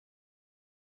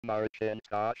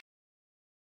MARCHintosh.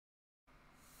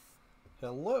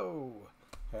 Hello!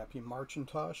 Happy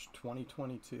MARCHintosh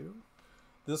 2022.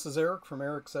 This is Eric from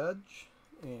Eric's Edge,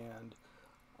 and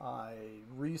I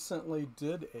recently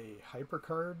did a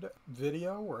HyperCard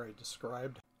video where I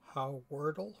described how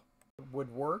Wordle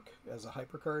would work as a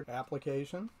HyperCard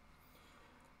application.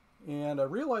 And I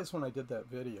realized when I did that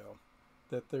video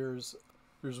that there's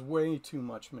way too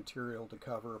much material to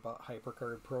cover about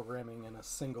HyperCard programming in a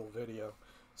single video.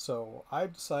 So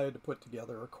I've decided to put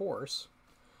together a course,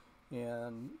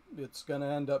 and it's going to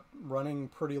end up running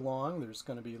pretty long. There's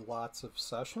going to be lots of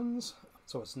sessions,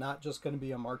 so it's not just going to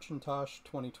be a MARCHintosh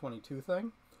 2022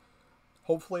 thing.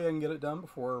 Hopefully I can get it done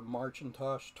before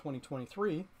MARCHintosh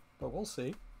 2023, but we'll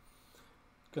see.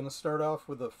 Going to start off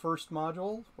with the first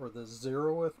module, or the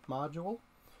 0th module,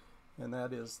 and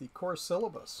that is the course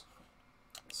syllabus.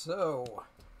 So,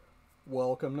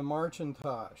 welcome to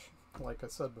MARCHintosh. Like I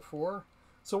said before,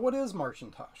 so what is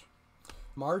MARCHintosh?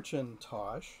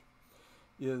 MARCHintosh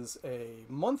is a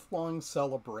month-long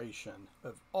celebration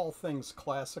of all things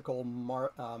classical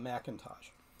Macintosh.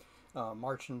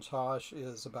 MARCHintosh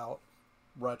is about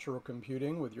retro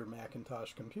computing with your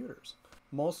Macintosh computers.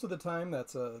 Most of the time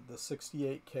that's the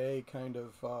 68K kind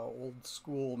of old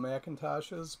school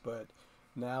Macintoshes, but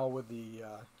now with the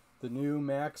new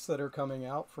Macs that are coming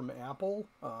out from Apple,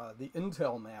 the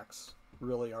Intel Macs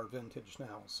really are vintage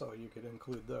now, so you could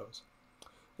include those.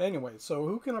 Anyway, so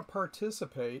who can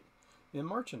participate in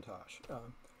MARCHintosh?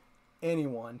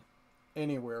 Anyone,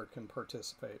 anywhere can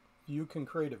participate. You can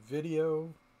create a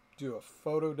video, do a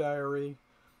photo diary,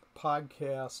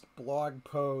 podcast, blog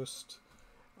post.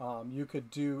 You could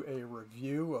do a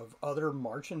review of other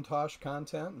MARCHintosh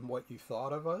content and what you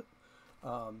thought of it.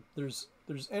 There's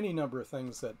any number of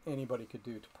things that anybody could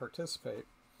do to participate.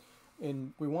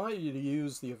 And we want you to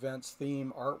use the event's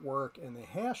theme, artwork, and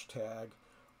the hashtag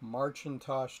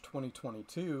MARCHintosh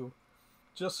 2022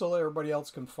 just so everybody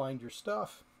else can find your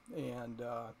stuff, and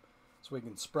so we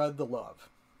can spread the love.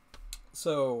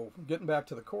 So getting back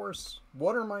to the course,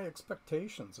 what are my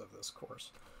expectations of this course?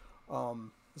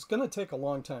 It's going to take a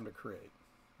long time to create,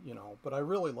 but I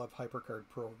really love HyperCard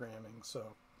programming,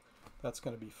 so that's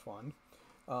going to be fun.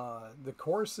 The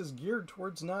course is geared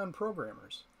towards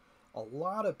non-programmers. A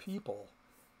lot of people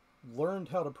learned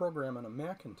how to program on a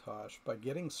Macintosh by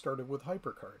getting started with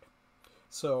HyperCard.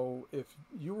 So if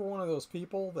you were one of those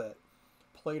people that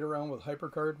played around with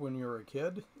HyperCard when you were a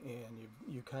kid and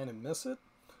you kind of miss it,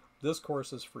 this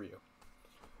course is for you.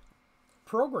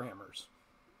 Programmers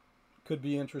could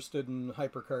be interested in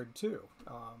HyperCard too.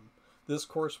 This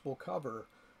course will cover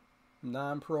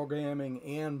non-programming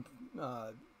and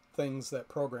things that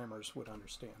programmers would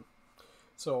understand.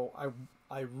 So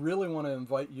I really want to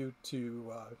invite you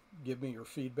to give me your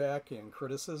feedback and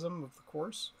criticism of the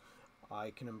course. I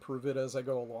can improve it as I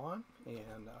go along,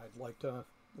 and I'd like to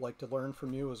learn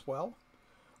from you as well.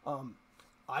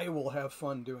 I will have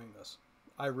fun doing this.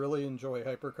 I really enjoy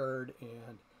HyperCard,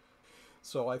 and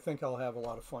so I think I'll have a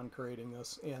lot of fun creating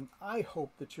this, and I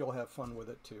hope that you'll have fun with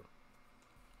it too.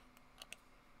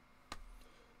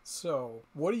 So,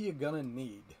 what are you going to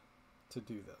need to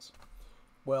do this?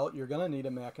 Well, you're going to need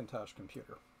a Macintosh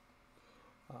computer.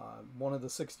 One of the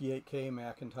 68K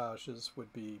Macintoshes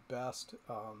would be best,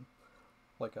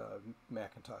 like a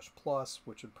Macintosh Plus,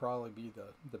 which would probably be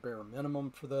the bare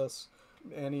minimum for this.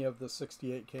 Any of the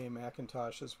 68K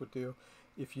Macintoshes would do.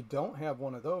 If you don't have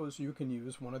one of those, you can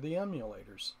use one of the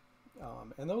emulators,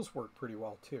 and those work pretty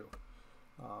well too.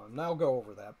 Now I'll go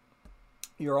over that.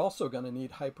 You're also going to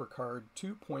need HyperCard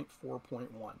 2.4.1.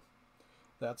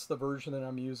 That's the version that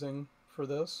I'm using for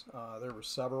this. There were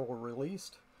several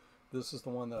released. This is the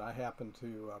one that I happen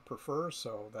to prefer,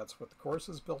 so that's what the course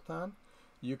is built on.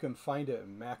 You can find it at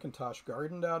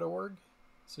MacintoshGarden.org.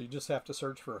 So you just have to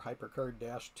search for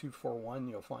HyperCard-241,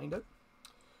 you'll find it.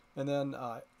 And then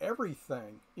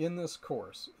everything in this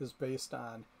course is based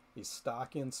on a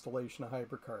stock installation of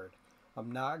HyperCard.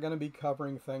 I'm not going to be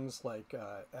covering things like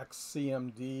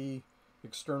XCMD,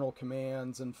 external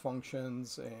commands and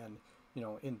functions, and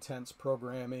intense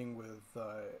programming with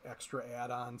extra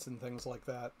add-ons and things like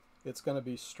that. It's going to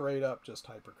be straight up just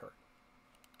HyperCard.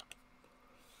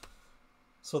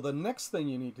 So the next thing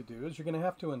you need to do is you're going to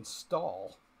have to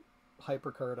install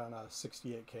HyperCard on a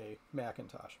 68K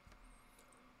Macintosh.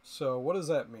 So what does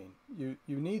that mean? You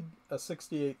need a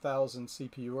 68,000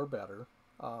 CPU or better.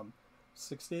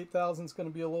 68,000 is going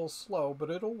to be a little slow, but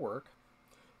it'll work.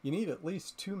 You need at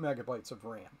least 2 megabytes of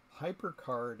RAM.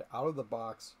 HyperCard out of the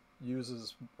box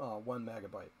uses 1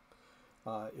 megabyte.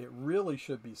 It really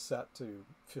should be set to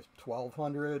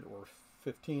 1200 or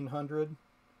 1500.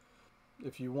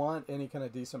 If you want any kind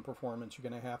of decent performance, you're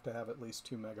going to have at least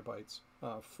 2 megabytes.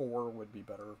 4 would be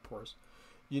better, of course.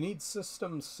 You need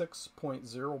System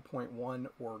 6.0.1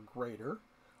 or greater.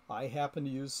 I happen to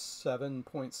use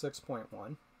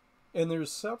 7.6.1. And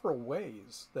there's several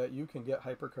ways that you can get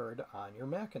HyperCard on your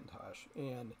Macintosh.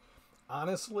 And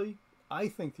honestly, I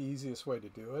think the easiest way to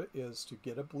do it is to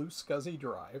get a BlueSCSI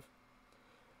drive.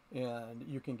 And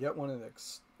you can get one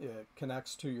that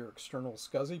connects to your external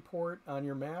SCSI port on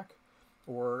your Mac.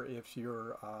 Or if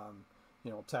you're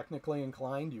technically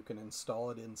inclined, you can install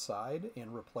it inside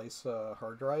and replace a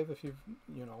hard drive if you've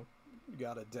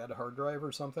got a dead hard drive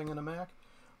or something in a Mac.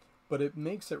 But it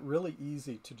makes it really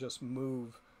easy to just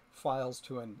move files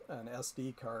to an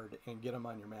SD card and get them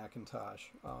on your Macintosh.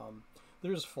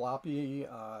 There's a floppy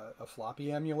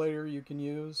emulator you can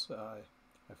use. I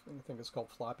think it's called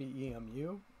floppy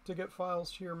EMU to get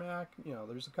files to your Mac.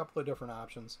 There's a couple of different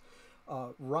options.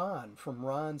 Ron from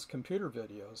Ron's computer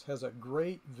videos has a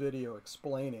great video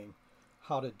explaining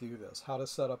how to do this, how to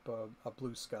set up a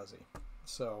BlueSCSI.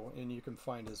 So, and you can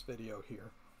find his video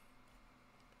here.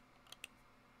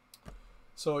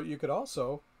 So you could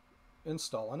also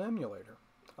install an emulator.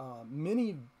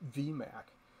 Mini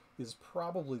VMac is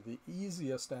probably the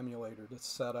easiest emulator to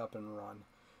set up and run.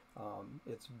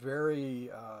 It's very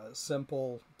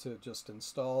simple to just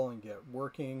install and get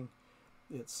working.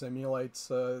 It simulates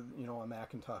a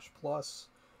Macintosh Plus.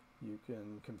 You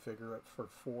can configure it for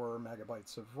 4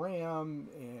 megabytes of RAM,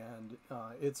 and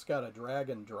it's got a drag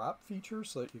and drop feature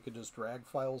so that you could just drag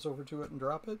files over to it and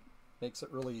drop it. Makes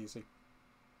it really easy.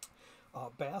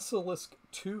 Basilisk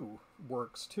 2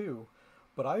 works too,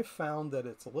 but I found that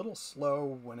it's a little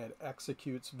slow when it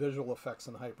executes visual effects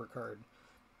in HyperCard.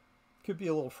 Could be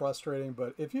a little frustrating,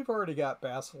 but if you've already got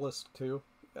Basilisk 2,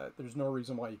 there's no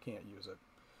reason why you can't use it.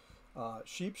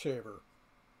 Sheep Shaver,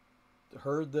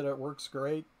 heard that it works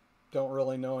great, don't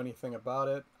really know anything about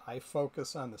it. I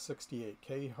focus on the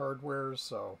 68K hardware,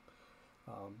 so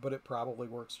but it probably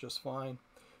works just fine.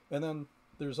 And then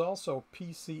there's also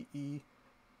PCE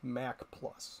Mac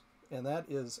Plus, and that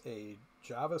is a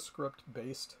JavaScript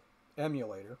based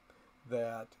emulator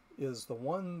that is the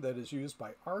one that is used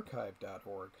by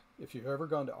archive.org. If you've ever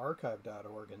gone to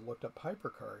archive.org and looked up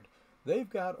HyperCard, they've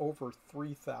got over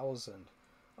 3,000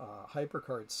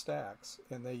 HyperCard stacks,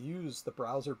 and they use the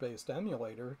browser-based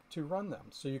emulator to run them.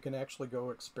 So you can actually go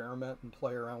experiment and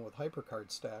play around with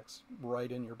HyperCard stacks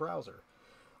right in your browser.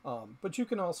 But you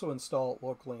can also install it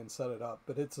locally and set it up,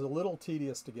 but it's a little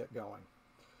tedious to get going.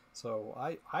 So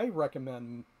I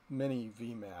recommend Mini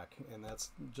VMac, and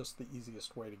that's just the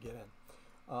easiest way to get in.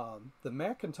 The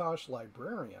Macintosh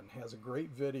Librarian has a great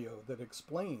video that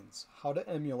explains how to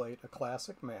emulate a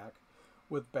classic Mac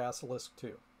with Basilisk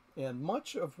 2. And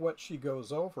much of what she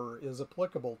goes over is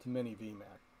applicable to Mini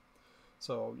VMac.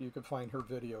 So you can find her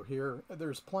video here.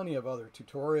 There's plenty of other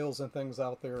tutorials and things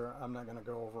out there. I'm not going to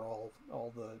go over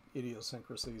all the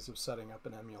idiosyncrasies of setting up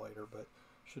an emulator, but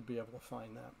should be able to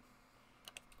find that.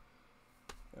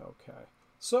 Okay,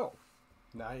 so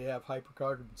now you have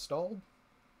HyperCard installed.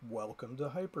 Welcome to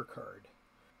HyperCard.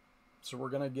 So we're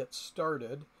going to get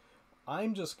started.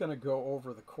 I'm just going to go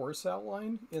over the course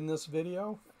outline in this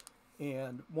video.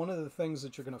 And one of the things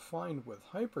that you're going to find with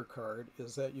HyperCard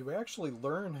is that you actually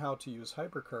learn how to use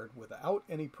HyperCard without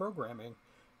any programming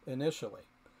initially.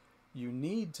 You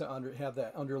need to have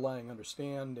that underlying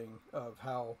understanding of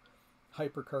how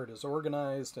HyperCard is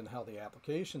organized and how the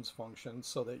applications function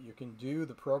so that you can do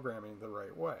the programming the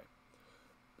right way.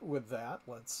 With that,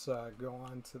 let's go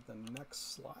on to the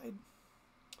next slide.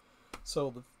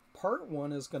 So the part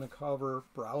 1 is going to cover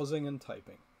browsing and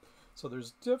typing. So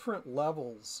there's different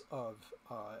levels of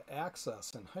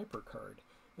access in HyperCard.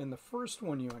 And the first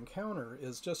one you encounter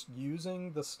is just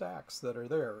using the stacks that are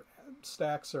there.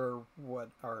 Stacks are what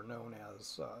are known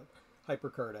as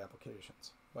HyperCard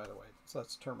applications, by the way. So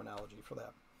that's terminology for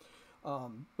that.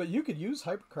 But you could use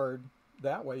HyperCard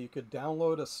that way. You could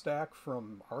download a stack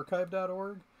from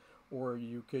archive.org, or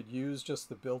you could use just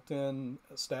the built-in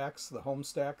stacks, the home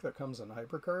stack that comes in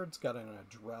HyperCard. It's got an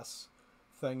address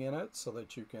thing in it so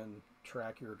that you can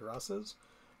track your addresses.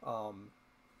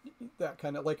 That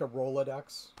kind of like a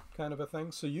Rolodex kind of a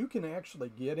thing. So you can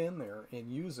actually get in there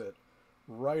and use it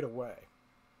right away.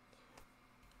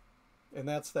 And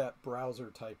that's that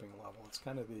browser typing level. It's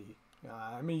kind of the,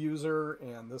 I'm a user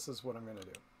and this is what I'm going to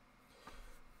do.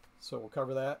 So we'll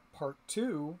cover that. Part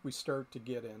 2, we start to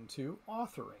get into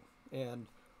authoring. And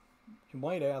you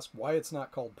might ask why it's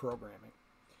not called programming.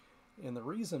 And the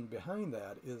reason behind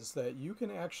that is that you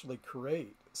can actually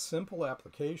create simple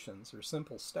applications or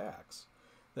simple stacks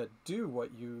that do what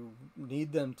you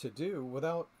need them to do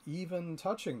without even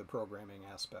touching the programming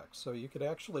aspects. So you could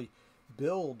actually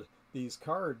build these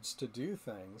cards to do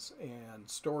things and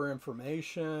store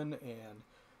information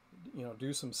and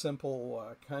do some simple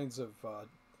kinds of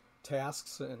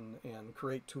tasks and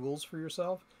create tools for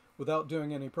yourself without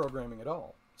doing any programming at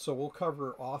all. So we'll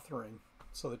cover authoring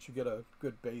so that you get a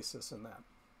good basis in that.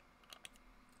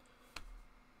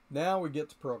 Now we get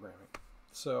to programming.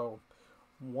 So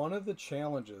one of the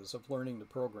challenges of learning to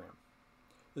program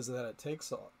is that it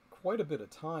takes quite a bit of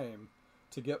time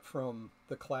to get from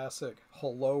the classic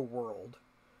hello world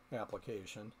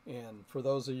application. And for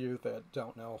those of you that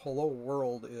don't know, hello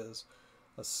world is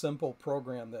a simple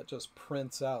program that just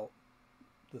prints out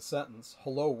the sentence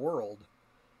hello world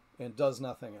and does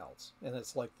nothing else. And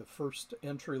it's like the first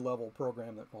entry-level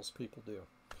program that most people do.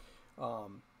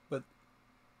 But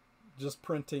just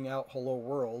printing out hello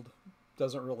world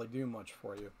doesn't really do much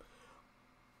for you.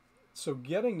 So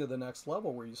getting to the next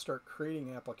level where you start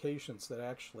creating applications that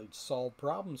actually solve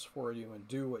problems for you and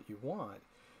do what you want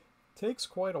takes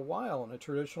quite a while in a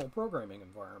traditional programming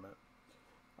environment.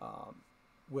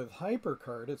 With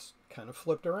HyperCard, it's kind of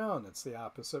flipped around. It's the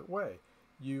opposite way.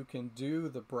 You can do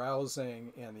the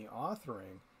browsing and the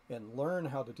authoring and learn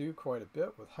how to do quite a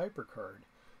bit with HyperCard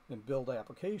and build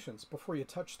applications before you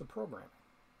touch the programming.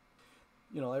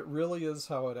 It really is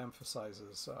how it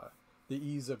emphasizes the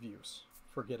ease of use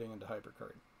for getting into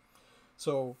HyperCard.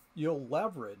 So you'll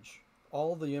leverage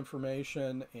all the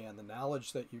information and the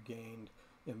knowledge that you gained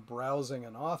in browsing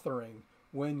and authoring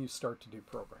when you start to do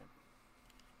programming.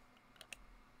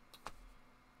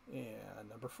 And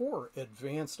number 4,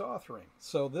 advanced authoring.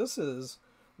 So this is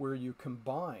where you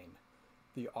combine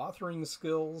the authoring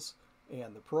skills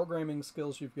and the programming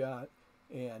skills you've got,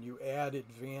 and you add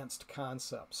advanced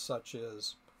concepts such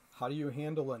as how do you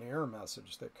handle an error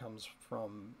message that comes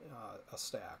from a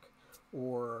stack,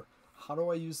 or how do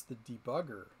I use the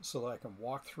debugger so that I can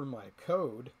walk through my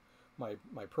code, my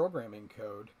programming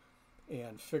code,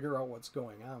 and figure out what's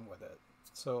going on with it.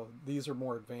 So these are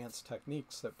more advanced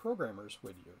techniques that programmers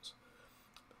would use.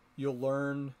 You'll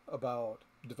learn about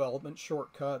development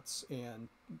shortcuts and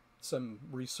some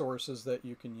resources that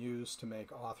you can use to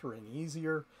make authoring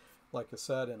easier. Like I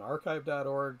said, in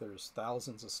archive.org, there's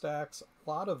thousands of stacks. A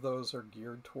lot of those are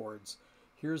geared towards,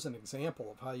 here's an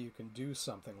example of how you can do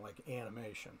something like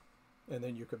animation. And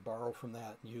then you could borrow from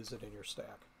that and use it in your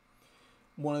stack.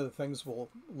 One of the things we'll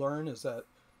learn is that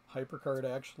HyperCard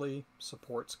actually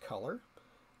supports color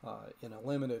in a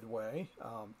limited way.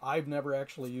 I've never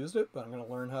actually used it, but I'm going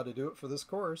to learn how to do it for this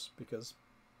course because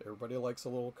everybody likes a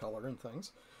little color and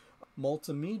things.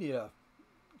 Multimedia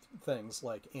things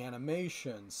like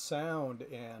animation, sound,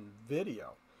 and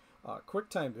video.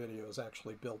 QuickTime video is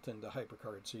actually built into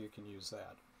HyperCard, so you can use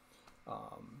that.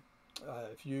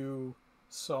 If you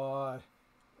saw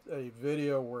a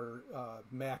video where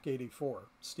Mac84,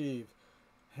 Steve,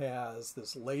 has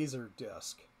this laser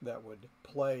disc that would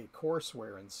play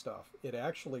courseware and stuff, it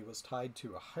actually was tied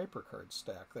to a HyperCard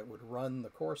stack that would run the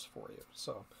course for you.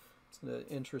 So it's an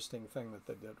interesting thing that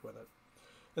they did with it.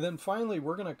 And then finally,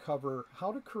 we're going to cover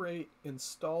how to create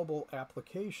installable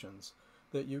applications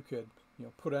that you could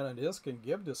put on a disk and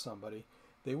give to somebody.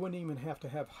 They wouldn't even have to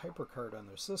have HyperCard on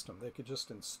their system. They could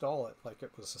just install it like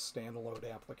it was a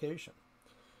standalone application.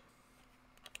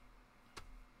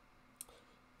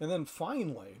 And then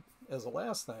finally, as a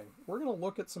last thing, we're going to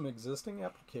look at some existing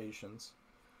applications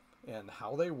and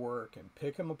how they work and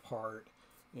pick them apart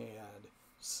and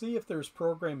see if there's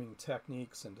programming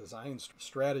techniques and design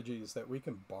strategies that we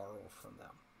can borrow from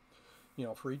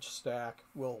them. For each stack,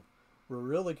 we'll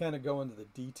really kind of go into the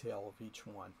detail of each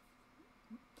one.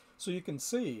 So you can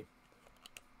see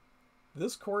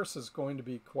this course is going to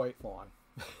be quite long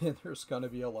and there's going to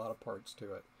be a lot of parts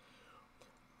to it.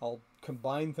 I'll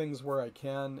combine things where I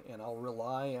can, and I'll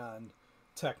rely on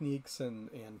techniques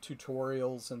and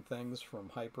tutorials and things from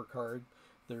HyperCard.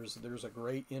 There's a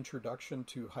great introduction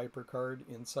to HyperCard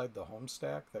inside the home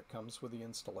stack that comes with the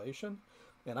installation,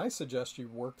 and I suggest you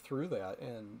work through that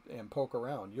and poke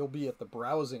around. You'll be at the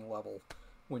browsing level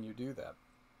when you do that.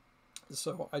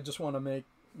 So I just want to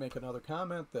make another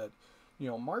comment that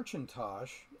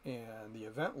MARCHintosh and the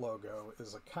event logo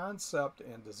is a concept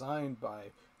and designed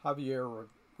by Javier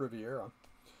Riviera,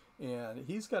 and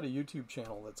he's got a YouTube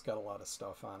channel that's got a lot of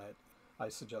stuff on it. I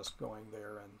suggest going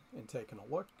there and taking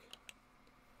a look.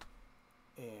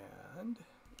 And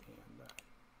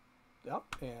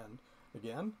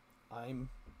again, I'm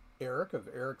Eric of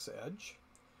Eric's Edge,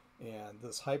 and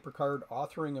this HyperCard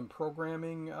Authoring and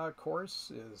Programming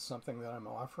course is something that I'm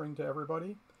offering to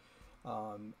everybody.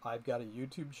 I've got a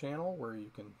YouTube channel where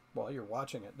you can, well, you're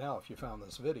watching it now if you found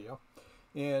this video,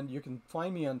 and you can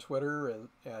find me on Twitter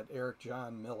at Eric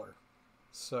John Miller.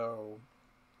 So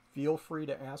feel free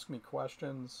to ask me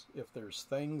questions. If there's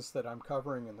things that I'm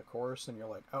covering in the course and you're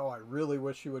like, oh, I really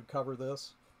wish you would cover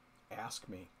this, ask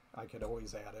me. I could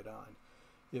always add it on.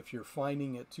 If you're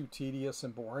finding it too tedious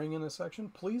and boring in a section,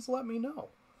 please let me know.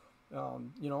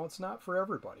 You know, it's not for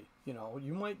everybody. You know,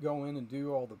 you might go in and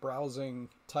do all the browsing,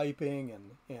 typing,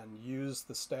 and use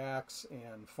the stacks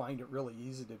and find it really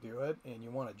easy to do it, and you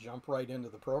want to jump right into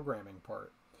the programming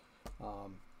part.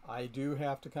 I do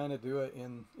have to kind of do it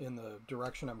in the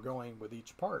direction I'm going with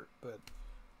each part, but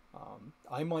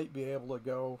I might be able to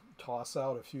go toss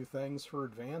out a few things for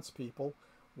advanced people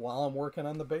while I'm working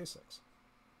on the basics.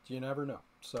 You never know.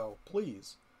 So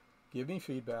please give me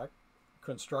feedback.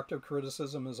 Constructive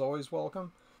criticism is always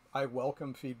welcome. I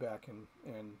welcome feedback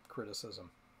and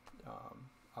criticism.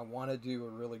 I want to do a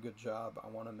really good job. I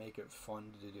want to make it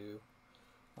fun to do.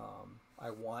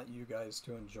 I want you guys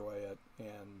to enjoy it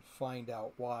and find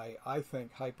out why I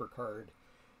think HyperCard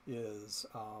is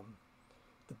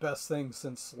the best thing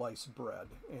since sliced bread.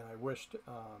 And I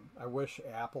wish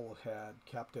Apple had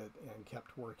kept it and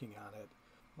kept working on it.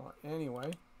 Well,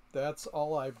 anyway, that's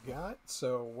all I've got.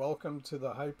 So welcome to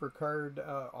the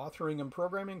HyperCard Authoring and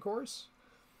Programming course.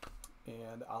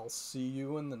 And I'll see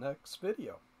you in the next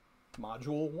video,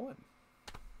 Module 1. All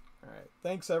right.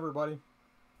 Thanks, everybody.